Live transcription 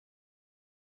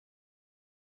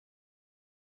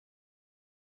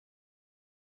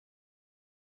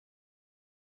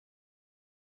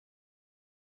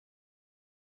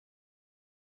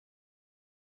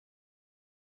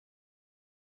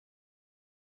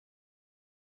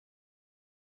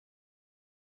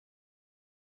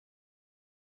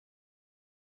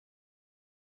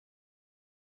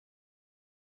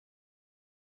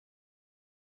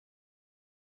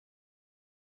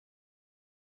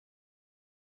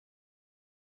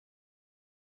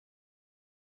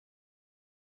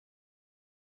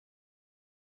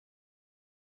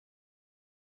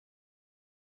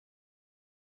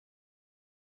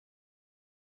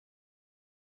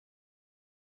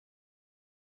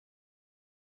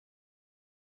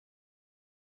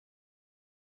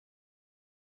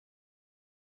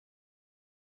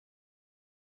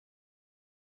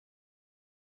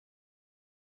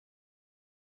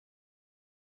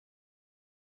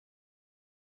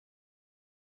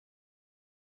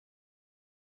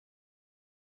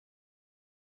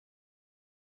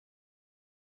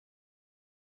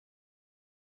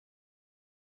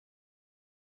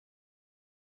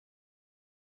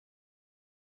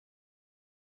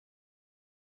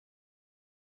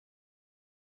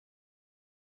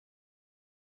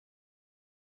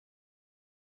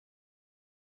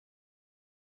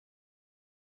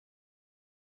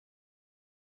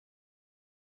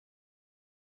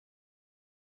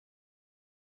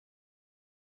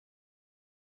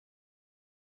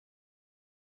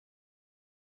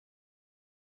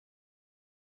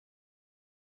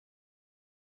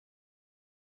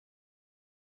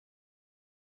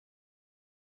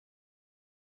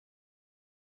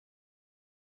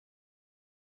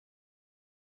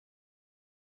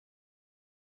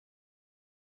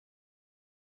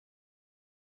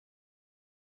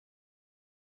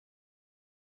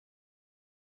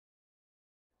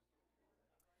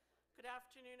Good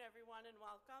afternoon, everyone, and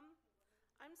welcome.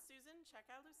 I'm Susan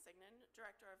Checkow-Lusignan,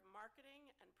 Director of Marketing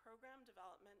and Program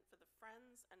Development for the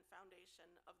Friends and Foundation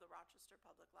of the Rochester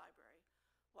Public Library.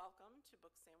 Welcome to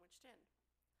Book Sandwiched In.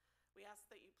 We ask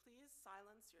that you please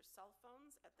silence your cell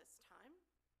phones at this time.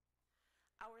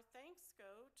 Our thanks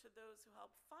go to those who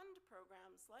help fund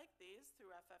programs like these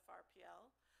through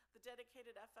FFRPL, the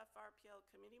dedicated FFRPL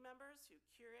committee members who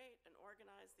curate and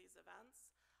organize these events,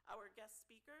 our guest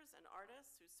speakers and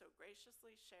artists who so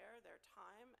graciously share their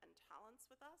time and talents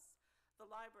with us, the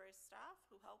library staff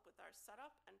who help with our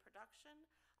setup and production,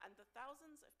 and the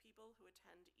thousands of people who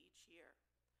attend each year.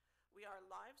 We are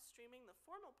live streaming the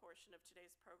formal portion of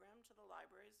today's program to the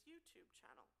library's YouTube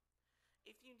channel.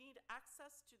 If you need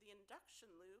access to the induction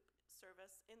loop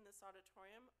service in this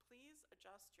auditorium, please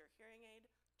adjust your hearing aid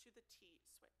to the T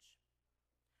switch.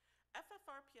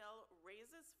 FFRPL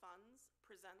raises funds,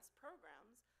 presents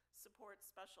programs, supports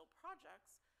special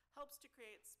projects, helps to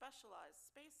create specialized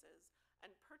spaces,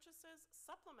 and purchases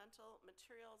supplemental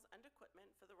materials and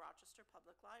equipment for the Rochester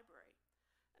Public Library.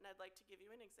 And I'd like to give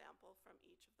you an example from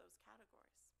each of those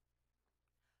categories.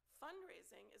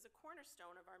 Fundraising is a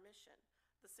cornerstone of our mission.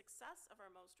 The success of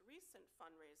our most recent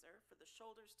fundraiser for the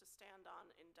Shoulders to Stand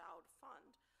On Endowed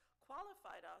Fund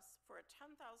qualified us for a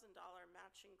 $10,000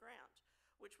 matching grant,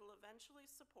 which will eventually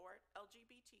support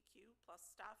LGBTQ+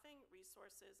 staffing,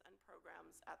 resources, and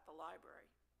programs at the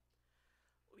library.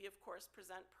 We, of course,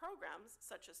 present programs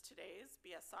such as today's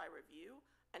BSI Review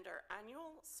and our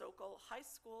annual Sokol High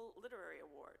School Literary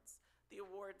Awards. The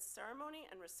awards ceremony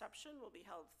and reception will be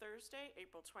held Thursday,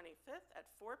 April 25th at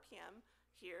 4 p.m.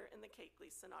 here in the Kate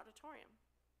Gleason Auditorium.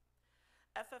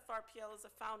 FFRPL is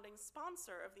a founding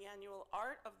sponsor of the annual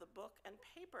Art of the Book and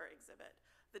Paper exhibit.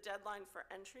 The deadline for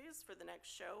entries for the next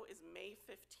show is May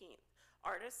 15th.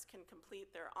 Artists can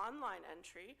complete their online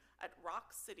entry at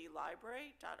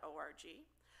rockcitylibrary.org,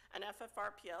 and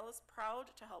FFRPL is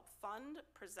proud to help fund,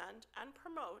 present, and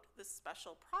promote this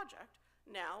special project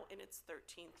now in its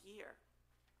 13th year.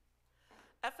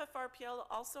 FFRPL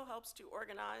also helps to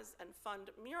organize and fund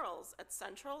murals at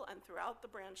Central and throughout the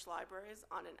branch libraries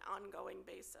on an ongoing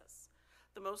basis.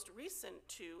 The most recent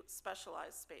two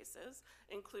specialized spaces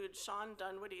include Sean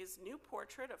Dunwoody's new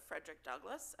portrait of Frederick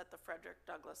Douglass at the Frederick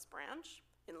Douglass branch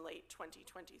in late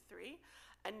 2023,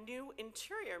 and new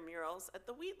interior murals at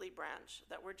the Wheatley branch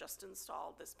that were just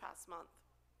installed this past month.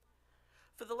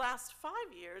 For the last 5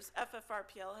 years,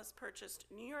 FFRPL has purchased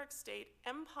New York State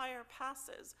Empire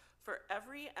passes for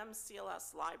every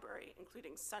MCLS library,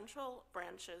 including central,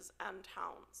 branches, and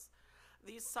towns.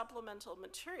 These supplemental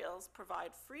materials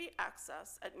provide free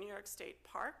access at New York State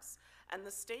parks and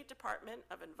the State Department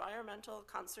of Environmental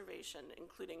Conservation,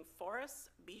 including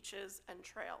forests, beaches, and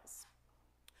trails.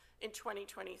 In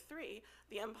 2023,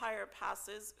 the Empire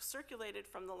passes circulated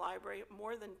from the library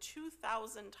more than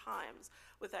 2,000 times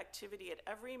with activity at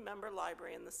every member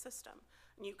library in the system.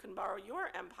 And you can borrow your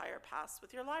Empire pass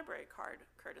with your library card,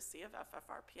 courtesy of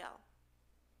FFRPL.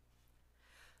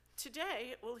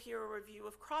 Today, we'll hear a review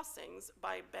of Crossings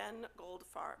by Ben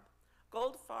Goldfarb.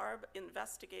 Goldfarb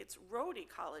investigates road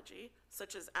ecology,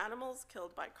 such as animals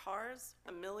killed by cars,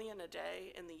 1 million a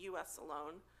day in the US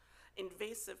alone,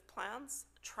 invasive plants,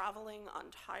 traveling on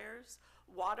tires,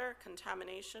 water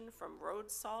contamination from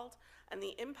road salt, and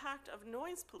the impact of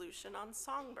noise pollution on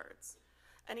songbirds.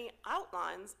 And he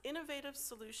outlines innovative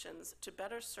solutions to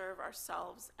better serve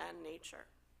ourselves and nature.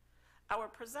 Our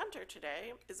presenter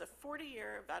today is a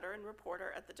 40-year veteran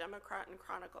reporter at the Democrat and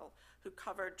Chronicle who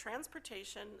covered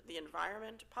transportation, the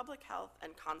environment, public health,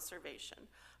 and conservation.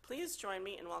 Please join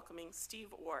me in welcoming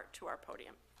Steve Orr to our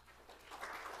podium.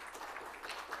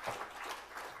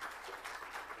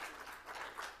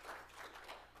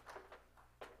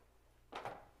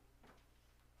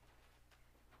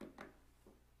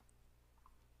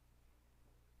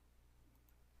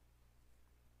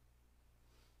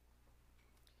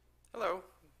 Hello,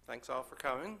 thanks all for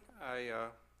coming. I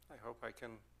hope I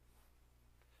can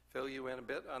fill you in a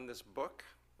bit on this book.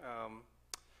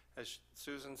 As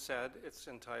Susan said, it's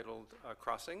entitled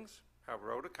Crossings, How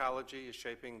Road Ecology is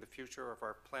Shaping the Future of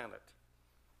Our Planet.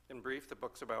 In brief, the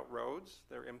book's about roads,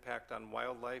 their impact on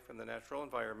wildlife and the natural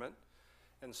environment,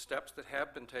 and steps that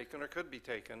have been taken or could be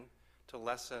taken to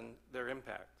lessen their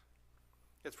impact.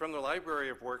 It's from the library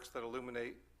of works that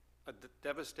illuminate a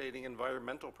devastating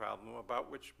environmental problem about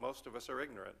which most of us are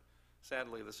ignorant.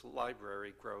 Sadly, this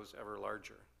library grows ever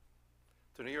larger.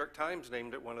 The New York Times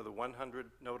named it one of the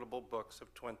 100 notable books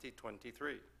of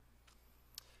 2023.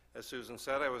 As Susan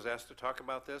said, I was asked to talk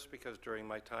about this because during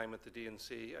my time at the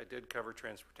DNC, I did cover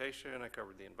transportation, I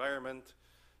covered the environment,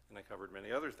 and I covered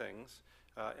many other things.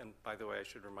 And by the way, I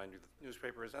should remind you, the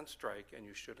newspaper is on strike, and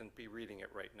you shouldn't be reading it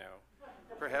right now.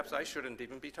 Perhaps I shouldn't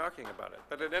even be talking about it,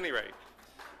 but at any rate.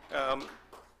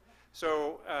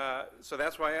 So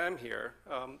that's why I'm here.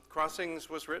 Crossings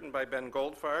was written by Ben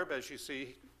Goldfarb, as you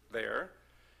see there,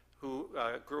 who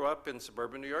grew up in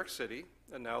suburban New York City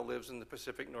and now lives in the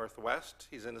Pacific Northwest.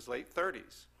 He's in his late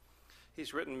 30s.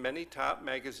 He's written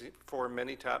for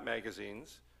many top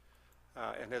magazines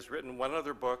and has written one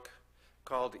other book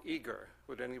called Eager.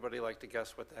 Would anybody like to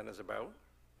guess what that is about?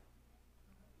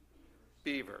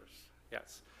 Beavers,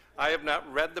 yes. I have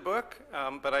not read the book,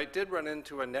 but I did run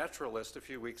into a naturalist a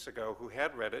few weeks ago who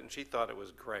had read it, and she thought it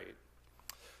was great.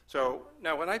 So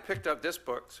now when I picked up this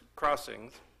book,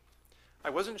 Crossings, I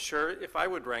wasn't sure if I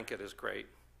would rank it as great.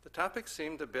 The topic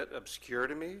seemed a bit obscure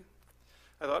to me.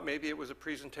 I thought maybe it was a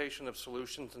presentation of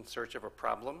solutions in search of a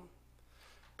problem.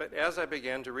 But as I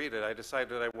began to read it, I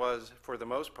decided I was, for the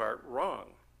most part, wrong.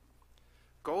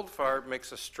 Goldfarb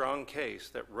makes a strong case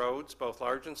that roads, both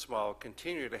large and small,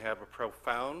 continue to have a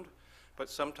profound but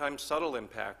sometimes subtle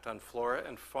impact on flora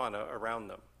and fauna around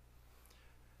them.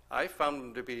 I found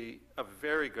him to be a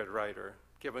very good writer,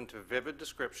 given to vivid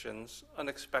descriptions,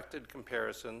 unexpected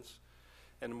comparisons,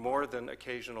 and more than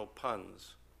occasional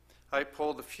puns. I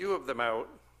pulled a few of them out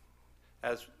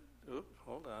as,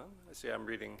 hold on, I see I'm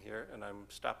reading here and I'm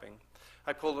stopping.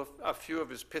 I pulled a few of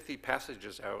his pithy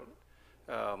passages out,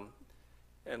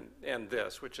 and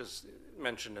this, which is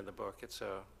mentioned in the book. It's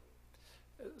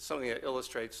something that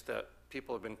illustrates that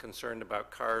people have been concerned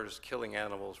about cars killing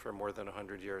animals for more than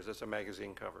 100 years. It's a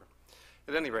magazine cover.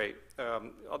 At any rate,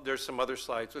 there's some other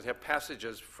slides that have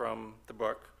passages from the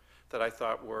book that I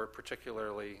thought were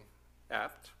particularly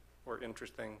apt or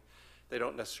interesting. They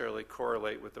don't necessarily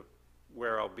correlate with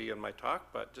where I'll be in my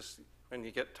talk, but just when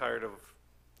you get tired of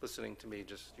listening to me,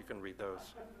 you can read those.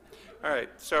 All right,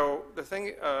 so the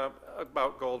thing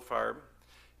about Goldfarb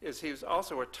is he's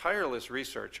also a tireless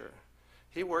researcher.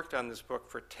 He worked on this book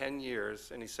for 10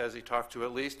 years, and he says he talked to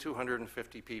at least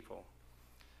 250 people.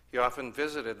 He often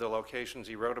visited the locations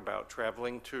he wrote about,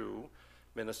 traveling to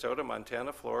Minnesota,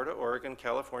 Montana, Florida, Oregon,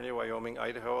 California, Wyoming,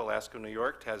 Idaho, Alaska, New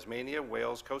York, Tasmania,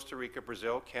 Wales, Costa Rica,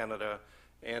 Brazil, Canada,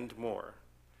 and more.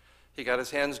 He got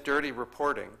his hands dirty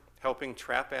reporting, helping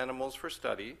trap animals for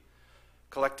study,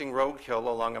 collecting roadkill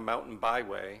along a mountain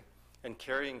byway, and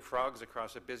carrying frogs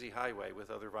across a busy highway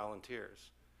with other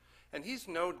volunteers. And he's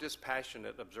no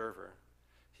dispassionate observer.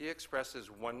 He expresses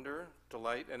wonder,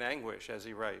 delight, and anguish as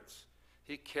he writes.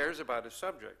 He cares about his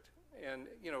subject. And,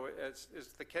 as is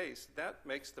the case, that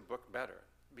makes the book better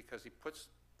because he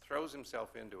throws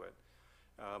himself into it.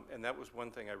 And that was one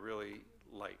thing I really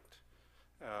liked.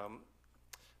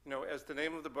 As the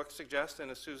name of the book suggests,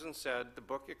 and as Susan said, the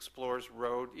book explores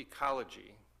road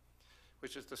ecology,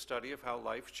 which is the study of how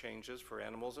life changes for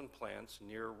animals and plants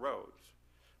near roads.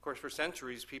 Of course, for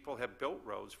centuries, people have built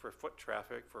roads for foot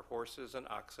traffic, for horses and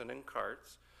oxen and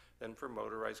carts, then for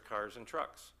motorized cars and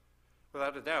trucks.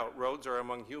 Without a doubt, roads are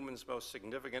among humans' most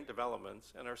significant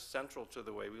developments and are central to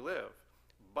the way we live.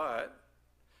 But,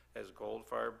 as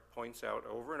Goldfarb points out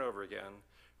over and over again,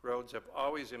 roads have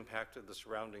always impacted the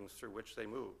surroundings through which they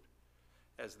moved.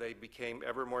 As they became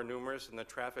ever more numerous and the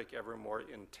traffic ever more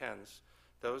intense,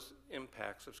 those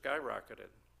impacts have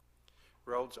skyrocketed.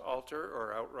 Roads alter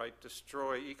or outright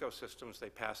destroy ecosystems they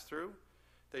pass through.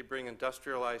 They bring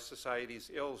industrialized societies'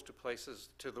 ills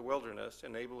to the wilderness,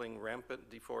 enabling rampant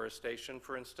deforestation,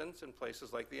 for instance, in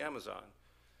places like the Amazon,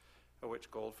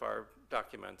 which Goldfarb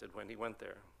documented when he went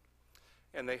there.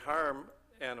 And they harm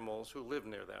animals who live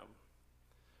near them.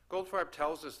 Goldfarb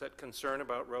tells us that concern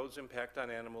about roads' impact on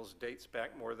animals dates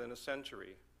back more than a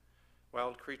century.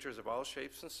 Wild creatures of all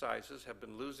shapes and sizes have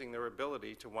been losing their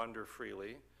ability to wander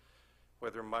freely,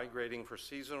 whether migrating for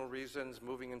seasonal reasons,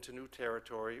 moving into new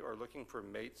territory, or looking for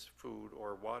mates, food,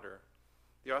 or water.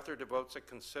 The author devotes a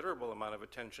considerable amount of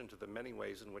attention to the many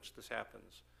ways in which this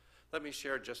happens. Let me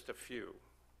share just a few.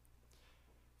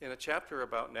 In a chapter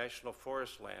about national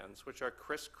forest lands, which are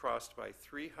crisscrossed by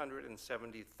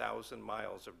 370,000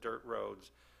 miles of dirt roads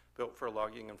built for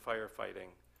logging and firefighting,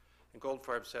 and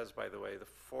Goldfarb says, by the way, the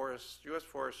U.S.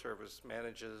 Forest Service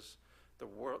manages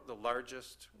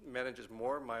manages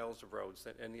more miles of roads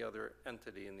than any other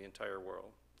entity in the entire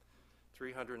world,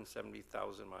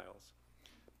 370,000 miles.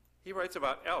 He writes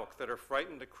about elk that are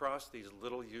frightened to cross these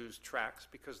little-used tracks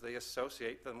because they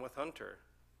associate them with hunter.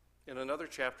 In another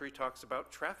chapter, he talks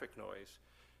about traffic noise,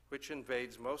 which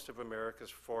invades most of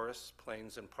America's forests,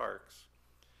 plains, and parks,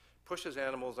 pushes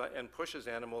animals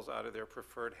out of their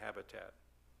preferred habitat.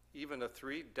 Even a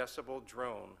 3-decibel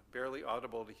drone, barely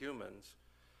audible to humans,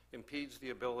 impedes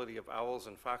the ability of owls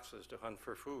and foxes to hunt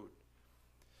for food.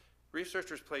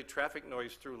 Researchers played traffic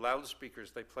noise through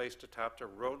loudspeakers they placed atop a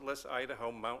roadless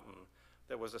Idaho mountain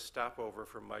that was a stopover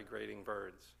for migrating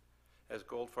birds. As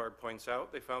Goldfarb points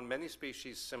out, they found many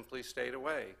species simply stayed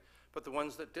away, but the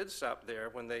ones that did stop there,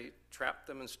 when they trapped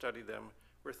them and studied them,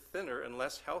 were thinner and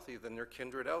less healthy than their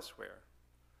kindred elsewhere.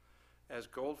 As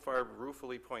Goldfarb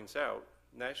ruefully points out,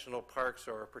 national parks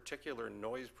are a particular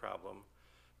noise problem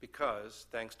because,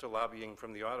 thanks to lobbying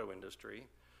from the auto industry,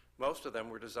 most of them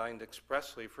were designed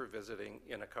expressly for visiting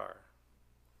in a car.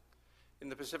 In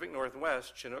the Pacific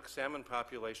Northwest, Chinook salmon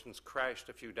populations crashed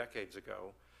a few decades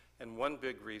ago, and one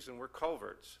big reason were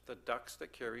culverts, the ducts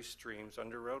that carry streams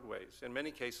under roadways. In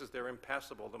many cases, they're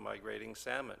impassable to migrating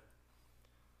salmon.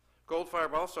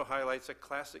 Goldfarb also highlights a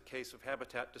classic case of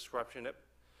habitat disruption at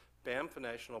Banff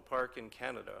National Park in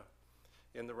Canada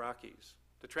in the Rockies.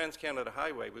 The Trans-Canada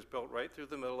Highway was built right through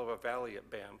the middle of a valley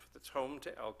at Banff that's home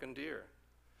to elk and deer.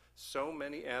 So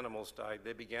many animals died,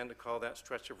 they began to call that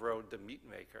stretch of road the meat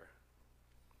maker.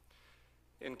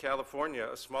 In California,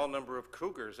 a small number of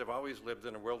cougars have always lived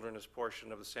in a wilderness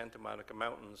portion of the Santa Monica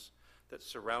Mountains that's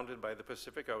surrounded by the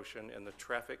Pacific Ocean and the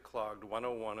traffic-clogged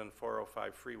 101 and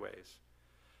 405 freeways.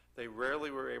 They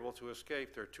rarely were able to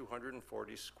escape their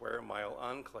 240 square mile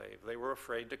enclave. They were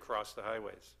afraid to cross the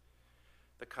highways.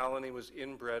 The colony was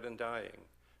inbred and dying.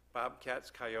 Bobcats,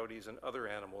 coyotes, and other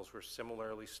animals were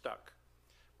similarly stuck.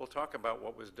 We'll talk about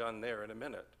what was done there in a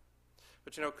minute.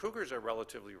 But you know, cougars are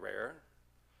relatively rare.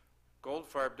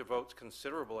 Goldfarb devotes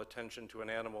considerable attention to an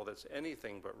animal that's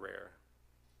anything but rare,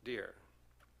 deer.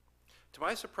 To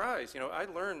my surprise, I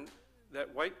learned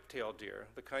that white-tailed deer,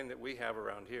 the kind that we have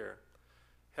around here,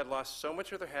 had lost so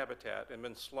much of their habitat and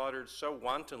been slaughtered so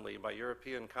wantonly by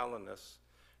European colonists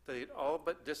that they'd all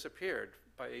but disappeared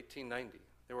by 1890.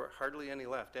 There were hardly any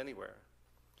left anywhere.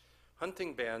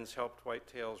 Hunting bans helped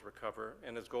whitetails recover,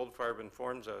 and as Goldfarb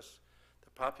informs us,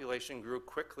 the population grew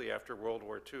quickly after World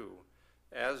War II,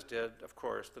 as did, of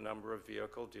course, the number of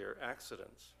vehicle deer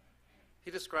accidents. He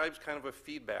describes kind of a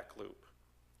feedback loop.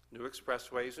 New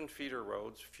expressways and feeder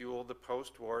roads fueled the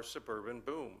post-war suburban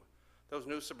boom. Those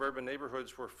new suburban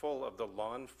neighborhoods were full of the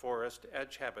lawn forest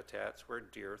edge habitats where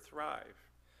deer thrive.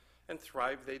 And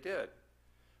thrive they did.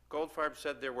 Goldfarb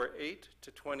said there were 8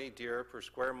 to 20 deer per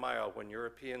square mile when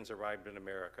Europeans arrived in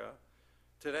America.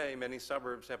 Today, many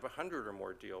suburbs have 100 or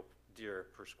more deer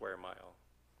per square mile.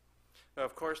 Now,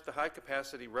 of course, the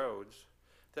high-capacity roads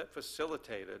that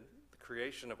facilitated the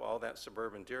creation of all that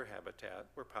suburban deer habitat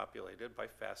were populated by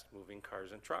fast-moving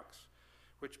cars and trucks,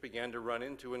 which began to run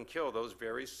into and kill those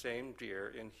very same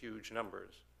deer in huge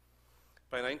numbers.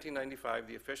 By 1995,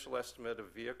 the official estimate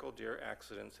of vehicle deer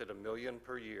accidents hit 1 million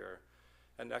per year,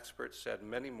 and experts said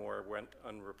many more went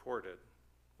unreported.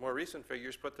 More recent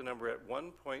figures put the number at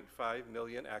 1.5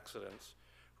 million accidents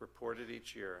reported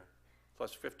each year,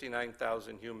 plus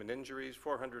 59,000 human injuries,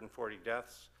 440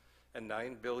 deaths, and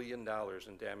 $9 billion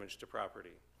in damage to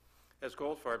property. As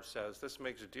Goldfarb says, this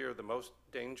makes deer the most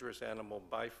dangerous animal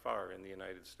by far in the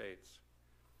United States.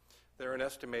 There are an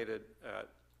estimated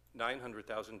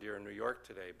 900,000 deer in New York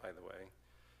today, by the way,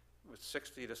 with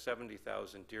 60 to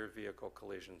 70,000 deer vehicle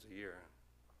collisions a year,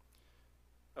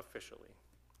 officially.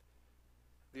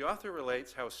 The author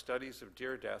relates how studies of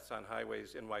deer deaths on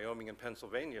highways in Wyoming and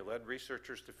Pennsylvania led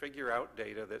researchers to figure out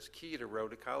data that's key to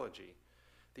road ecology: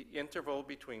 the interval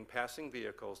between passing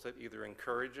vehicles that either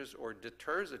encourages or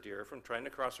deters a deer from trying to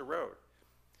cross a road.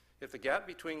 If the gap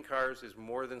between cars is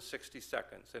more than 60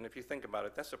 seconds, and if you think about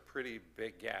it, that's a pretty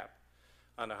big gap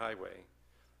on a highway,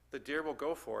 the deer will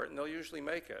go for it and they'll usually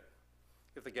make it.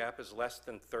 If the gap is less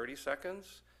than 30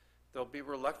 seconds, they'll be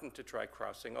reluctant to try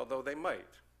crossing, although they might.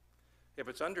 If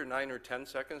it's under 9 or 10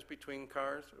 seconds between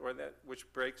cars,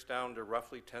 which breaks down to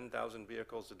roughly 10,000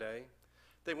 vehicles a day,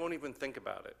 they won't even think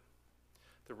about it.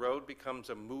 The road becomes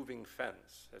a moving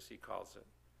fence, as he calls it.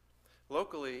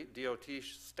 Locally, DOT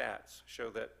stats show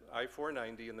that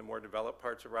I-490 in the more developed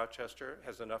parts of Rochester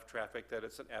has enough traffic that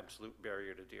it's an absolute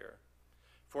barrier to deer.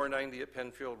 490 at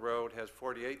Penfield Road has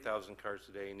 48,000 cars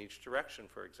a day in each direction,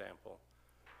 for example.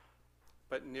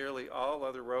 But nearly all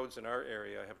other roads in our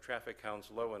area have traffic counts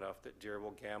low enough that deer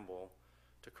will gamble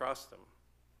to cross them.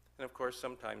 And of course,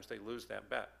 sometimes they lose that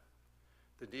bet.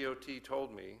 The DOT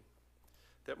told me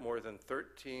that more than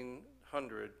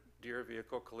 1,300 deer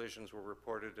vehicle collisions were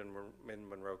reported in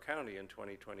Monroe County in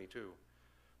 2022.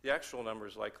 The actual number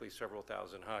is likely several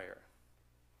thousand higher.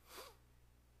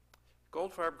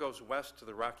 Goldfarb goes west to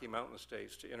the Rocky Mountain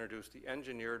states to introduce the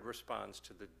engineered response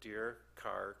to the deer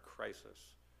car crisis: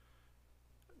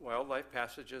 wildlife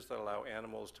passages that allow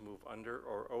animals to move under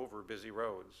or over busy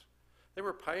roads. They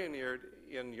were pioneered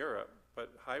in Europe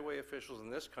but highway officials in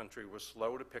this country were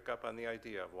slow to pick up on the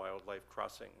idea of wildlife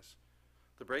crossings.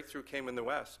 The breakthrough came in the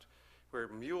West, where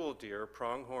mule deer,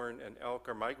 pronghorn, and elk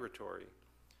are migratory,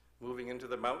 moving into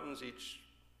the mountains each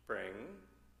spring.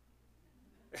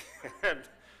 And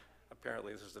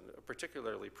apparently this is a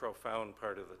particularly profound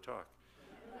part of the talk.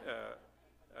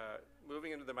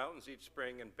 Moving into the mountains each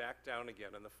spring and back down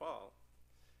again in the fall.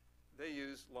 They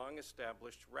use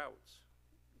long-established routes.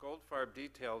 Goldfarb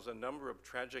details a number of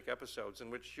tragic episodes in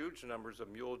which huge numbers of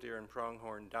mule deer and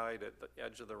pronghorn died at the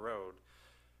edge of the road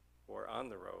or on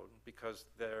the road because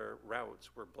their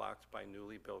routes were blocked by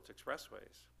newly built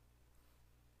expressways.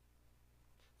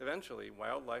 Eventually,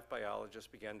 wildlife biologists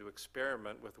began to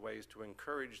experiment with ways to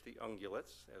encourage the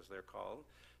ungulates, as they're called,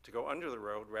 to go under the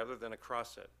road rather than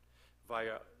across it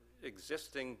via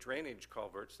existing drainage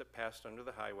culverts that passed under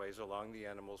the highways along the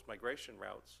animals' migration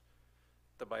routes.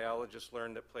 The biologists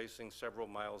learned that placing several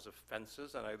miles of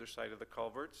fences on either side of the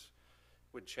culverts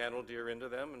would channel deer into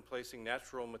them, and placing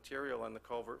natural material on the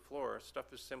culvert floor,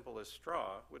 stuff as simple as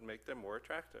straw, would make them more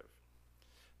attractive.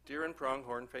 Deer and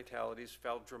pronghorn fatalities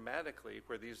fell dramatically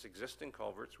where these existing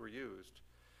culverts were used,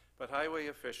 but highway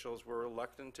officials were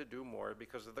reluctant to do more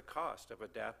because of the cost of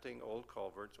adapting old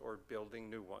culverts or building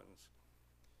new ones.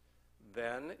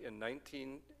 Then, in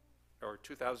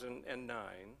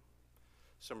 2009,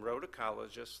 some road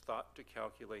ecologists thought to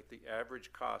calculate the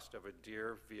average cost of a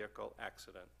deer vehicle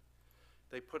accident.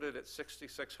 They put it at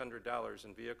 $6,600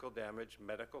 in vehicle damage,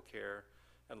 medical care,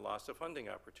 and loss of funding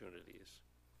opportunities.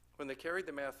 When they carried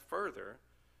the math further,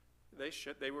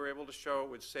 they were able to show it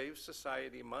would save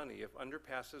society money if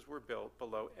underpasses were built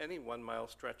below any 1 mile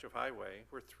stretch of highway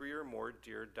where 3 or more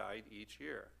deer died each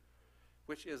year,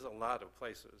 which is a lot of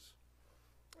places.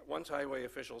 Once highway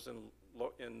officials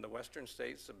in the western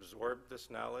states absorbed this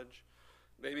knowledge,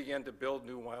 they began to build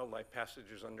new wildlife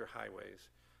passages under highways,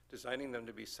 designing them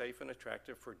to be safe and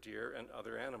attractive for deer and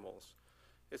other animals.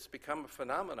 It's become a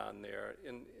phenomenon there,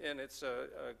 and it's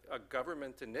a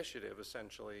government initiative,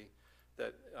 essentially,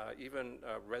 that even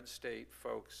red state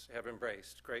folks have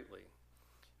embraced greatly.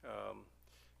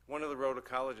 One of the road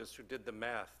ecologists who did the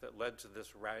math that led to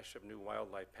this rash of new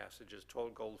wildlife passages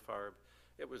told Goldfarb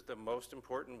it was the most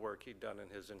important work he'd done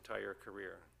in his entire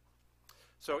career.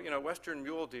 So, western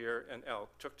mule deer and elk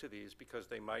took to these because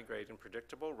they migrate in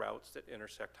predictable routes that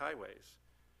intersect highways.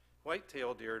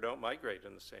 White-tailed deer don't migrate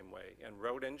in the same way, and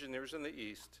road engineers in the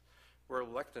east were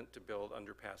reluctant to build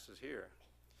underpasses here.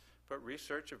 But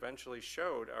research eventually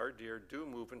showed our deer do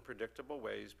move in predictable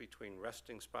ways between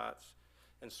resting spots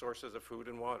and sources of food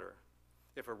and water.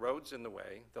 If a road's in the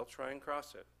way, they'll try and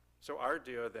cross it. So our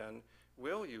deer then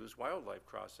will use wildlife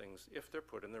crossings if they're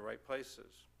put in the right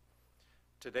places.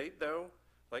 To date, though,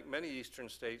 like many eastern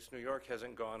states, New York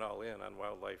hasn't gone all in on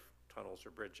wildlife tunnels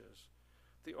or bridges.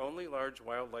 The only large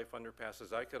wildlife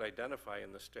underpasses I could identify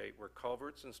in the state were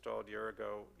culverts installed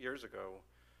years ago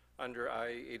under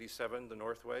I-87, the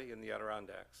Northway, in the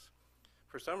Adirondacks.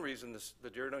 For some reason, the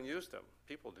deer don't use them.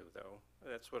 People do, though.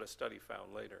 That's what a study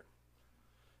found later.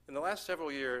 In the last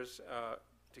several years,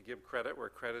 to give credit where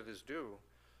credit is due,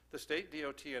 the state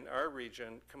DOT in our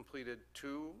region completed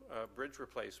 2 bridge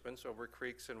replacements over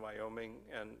creeks in Wyoming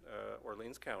and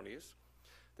Orleans counties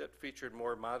that featured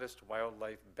more modest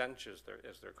wildlife benches,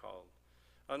 as they're called,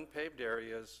 unpaved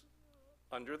areas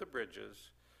under the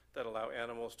bridges that allow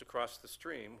animals to cross the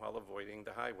stream while avoiding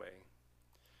the highway.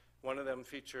 One of them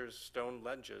features stone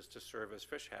ledges to serve as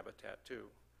fish habitat, too.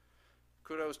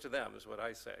 Kudos to them, is what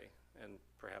I say, and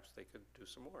perhaps they could do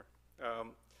some more.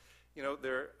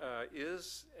 There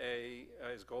is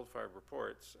as Goldfarb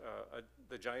reports,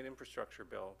 the giant infrastructure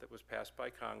bill that was passed by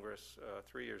Congress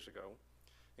 3 years ago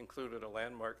included a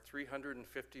landmark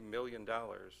 $350 million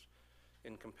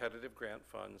in competitive grant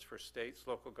funds for states,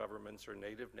 local governments, or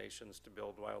native nations to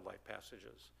build wildlife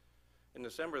passages. In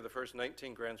December, the first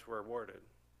 19 grants were awarded.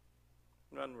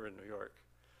 None were in New York.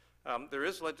 There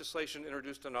is legislation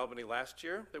introduced in Albany last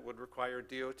year that would require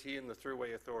DOT and the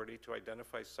Thruway Authority to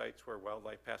identify sites where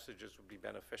wildlife passages would be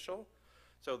beneficial,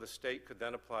 so the state could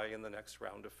then apply in the next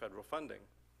round of federal funding.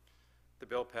 The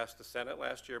bill passed the Senate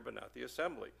last year, but not the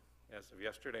Assembly. As of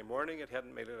yesterday morning, it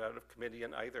hadn't made it out of committee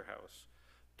in either house.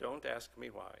 Don't ask me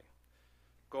why.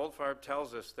 Goldfarb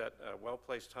tells us that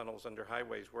well-placed tunnels under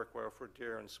highways work well for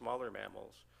deer and smaller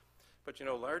mammals, but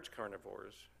large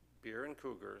carnivores, bear and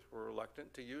cougars, were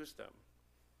reluctant to use them.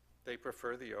 They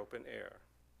prefer the open air.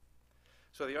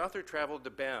 So the author traveled to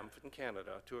Banff in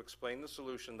Canada to explain the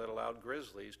solution that allowed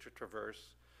grizzlies to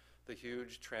traverse the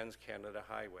huge Trans-Canada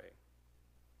Highway.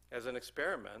 As an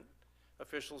experiment,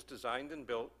 officials designed and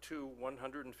built 2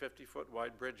 150-foot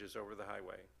wide bridges over the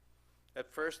highway. At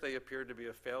first, they appeared to be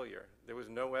a failure. There was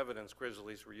no evidence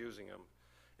grizzlies were using them,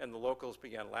 and the locals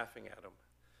began laughing at them.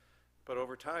 But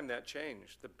over time, that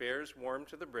changed. The bears warmed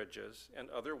to the bridges, and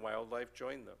other wildlife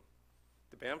joined them.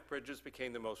 The Banff Bridges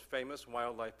became the most famous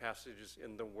wildlife passages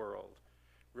in the world.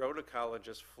 Road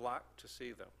ecologists flocked to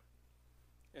see them.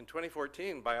 In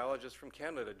 2014, biologists from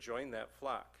Canada joined that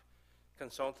flock,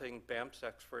 consulting Banff's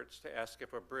experts to ask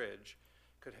if a bridge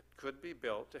could be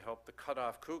built to help the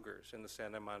cut-off cougars in the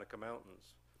Santa Monica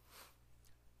Mountains.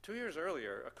 2 years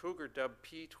earlier, a cougar dubbed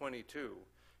P22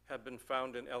 had been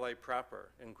found in LA proper,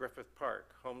 in Griffith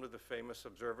Park, home to the famous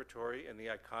observatory and the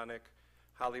iconic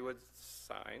Hollywood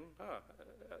sign,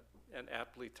 an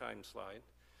aptly timed slide.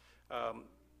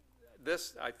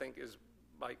 This, I think, is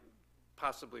like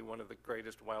possibly one of the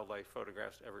greatest wildlife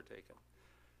photographs ever taken.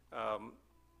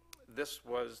 This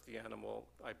was the animal,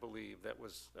 I believe, that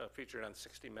was featured on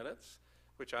 60 Minutes,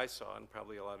 which I saw, and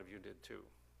probably a lot of you did too.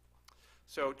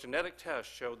 So genetic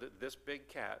tests showed that this big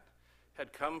cat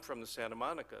had come from the Santa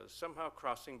Monicas, somehow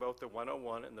crossing both the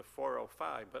 101 and the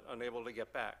 405, but unable to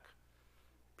get back.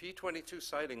 P22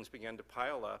 sightings began to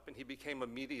pile up, and he became a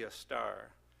media star.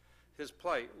 His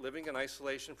plight, living in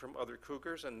isolation from other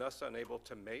cougars and thus unable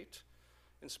to mate,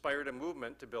 inspired a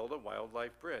movement to build a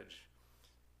wildlife bridge,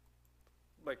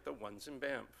 like the ones in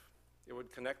Banff. It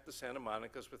would connect the Santa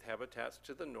Monicas with habitats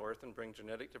to the north and bring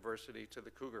genetic diversity to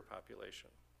the cougar population.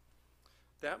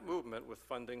 That movement, with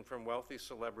funding from wealthy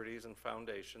celebrities and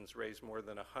foundations, raised more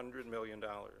than $100 million.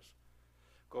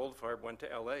 Goldfarb went to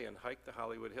LA and hiked the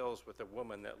Hollywood Hills with a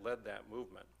woman that led that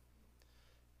movement.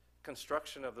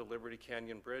 Construction of the Liberty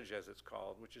Canyon Bridge, as it's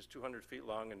called, which is 200 feet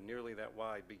long and nearly that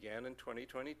wide, began in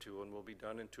 2022 and will be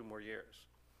done in 2 more years.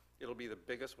 It'll be the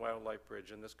biggest wildlife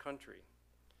bridge in this country.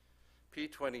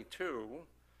 P22,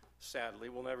 sadly,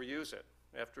 will never use it.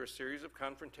 After a series of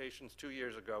confrontations 2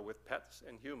 years ago with pets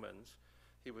and humans,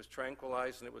 he was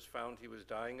tranquilized and it was found he was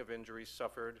dying of injuries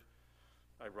suffered,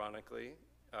 ironically,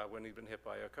 when he'd been hit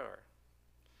by a car.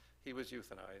 He was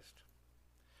euthanized.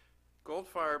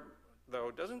 Goldfarb, though,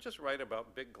 doesn't just write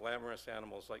about big glamorous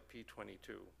animals like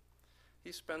P22.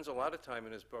 He spends a lot of time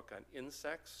in his book on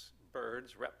insects,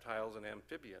 birds, reptiles, and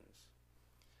amphibians.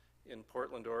 In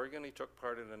Portland, Oregon, he took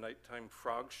part in a nighttime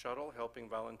frog shuttle, helping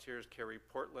volunteers carry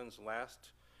Portland's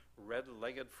last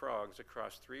red-legged frogs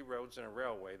across 3 roads and a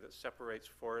railway that separates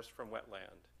forest from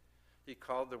wetland. He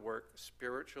called the work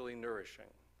spiritually nourishing.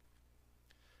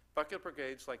 Bucket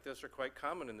brigades like this are quite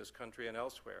common in this country and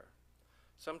elsewhere.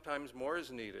 Sometimes more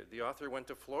is needed. The author went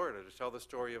to Florida to tell the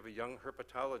story of a young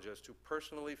herpetologist who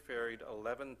personally ferried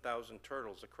 11,000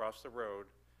 turtles across a road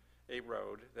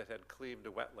that had cleaved a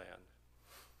wetland.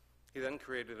 He then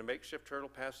created a makeshift turtle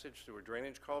passage through a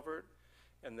drainage culvert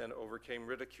and then overcame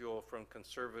ridicule from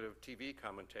conservative TV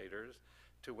commentators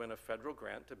to win a federal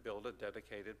grant to build a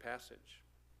dedicated passage.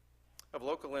 Of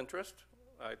local interest,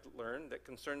 I learned that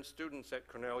concerned students at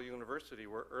Cornell University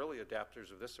were early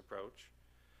adapters of this approach.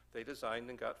 They designed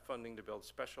and got funding to build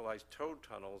specialized toad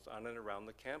tunnels on and around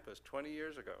the campus 20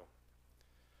 years ago.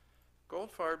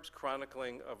 Goldfarb's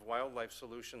chronicling of wildlife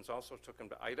solutions also took him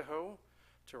to Idaho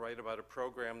to write about a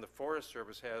program the Forest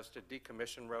Service has to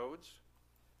decommission roads,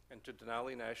 and to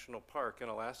Denali National Park in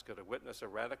Alaska to witness a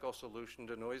radical solution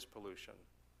to noise pollution.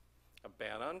 A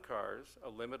ban on cars, a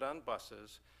limit on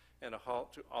buses, and a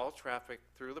halt to all traffic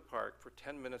through the park for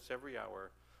 10 minutes every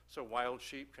hour so wild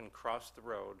sheep can cross the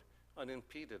road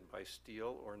unimpeded by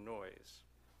steel or noise.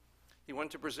 He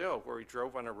went to Brazil, where he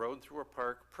drove on a road through a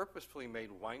park purposefully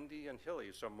made windy and hilly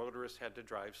so motorists had to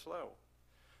drive slow.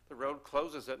 The road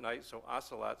closes at night so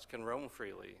ocelots can roam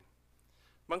freely.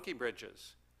 Monkey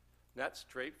bridges, nets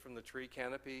draped from the tree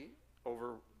canopy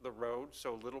over the road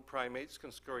so little primates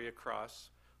can scurry across,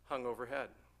 hung overhead.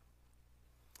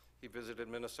 He visited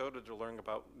Minnesota to learn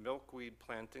about milkweed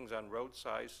plantings on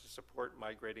roadsides to support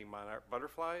migrating monarch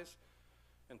butterflies,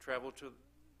 and traveled to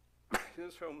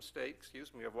his home state,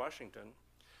 of Washington,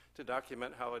 to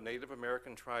document how a Native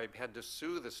American tribe had to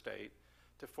sue the state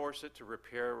to force it to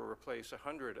repair or replace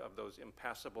 100 of those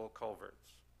impassable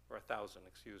culverts, or 1,000.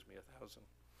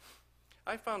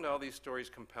 I found all these stories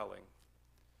compelling.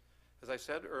 As I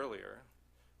said earlier,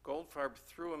 Goldfarb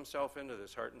threw himself into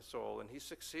this heart and soul, and he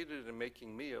succeeded in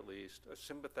making me, at least, a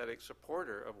sympathetic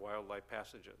supporter of wildlife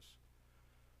passages.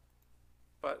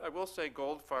 But I will say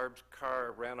Goldfarb's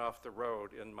car ran off the road,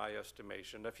 in my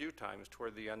estimation, a few times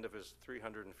toward the end of his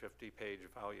 350-page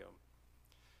volume.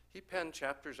 He penned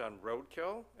chapters on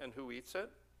roadkill and who eats it,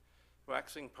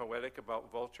 waxing poetic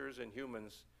about vultures and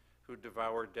humans who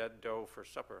devour dead doe for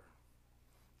supper.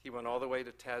 He went all the way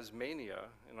to Tasmania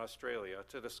in Australia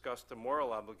to discuss the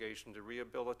moral obligation to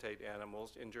rehabilitate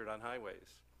animals injured on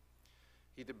highways.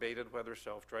 He debated whether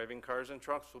self-driving cars and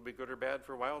trucks will be good or bad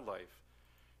for wildlife,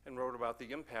 and wrote about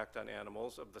the impact on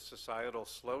animals of the societal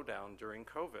slowdown during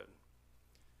COVID.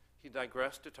 He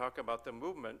digressed to talk about the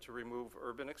movement to remove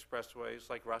urban expressways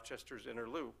like Rochester's Inner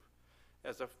Loop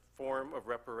as a form of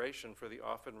reparation for the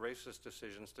often racist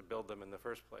decisions to build them in the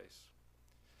first place.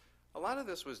 A lot of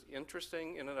this was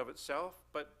interesting in and of itself,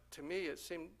 but to me it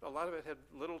seemed a lot of it had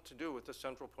little to do with the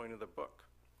central point of the book.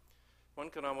 One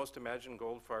can almost imagine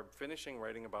Goldfarb finishing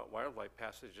writing about wildlife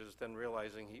passages, then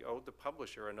realizing he owed the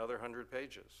publisher another 100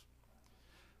 pages.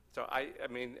 So I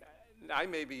mean, I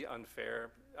may be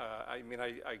unfair. I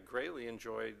greatly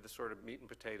enjoyed the sort of meat and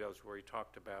potatoes where he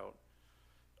talked about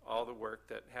all the work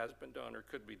that has been done or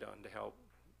could be done to help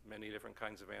many different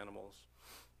kinds of animals.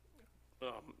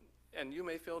 And you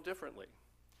may feel differently.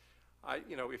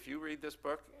 If you read this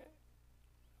book,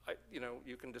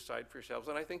 you can decide for yourselves,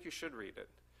 and I think you should read it.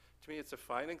 To me, it's a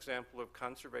fine example of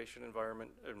conservation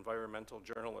environmental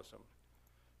journalism,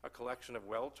 a collection of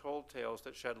well-told tales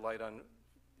that shed light on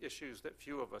issues that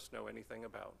few of us know anything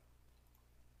about.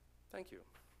 Thank you.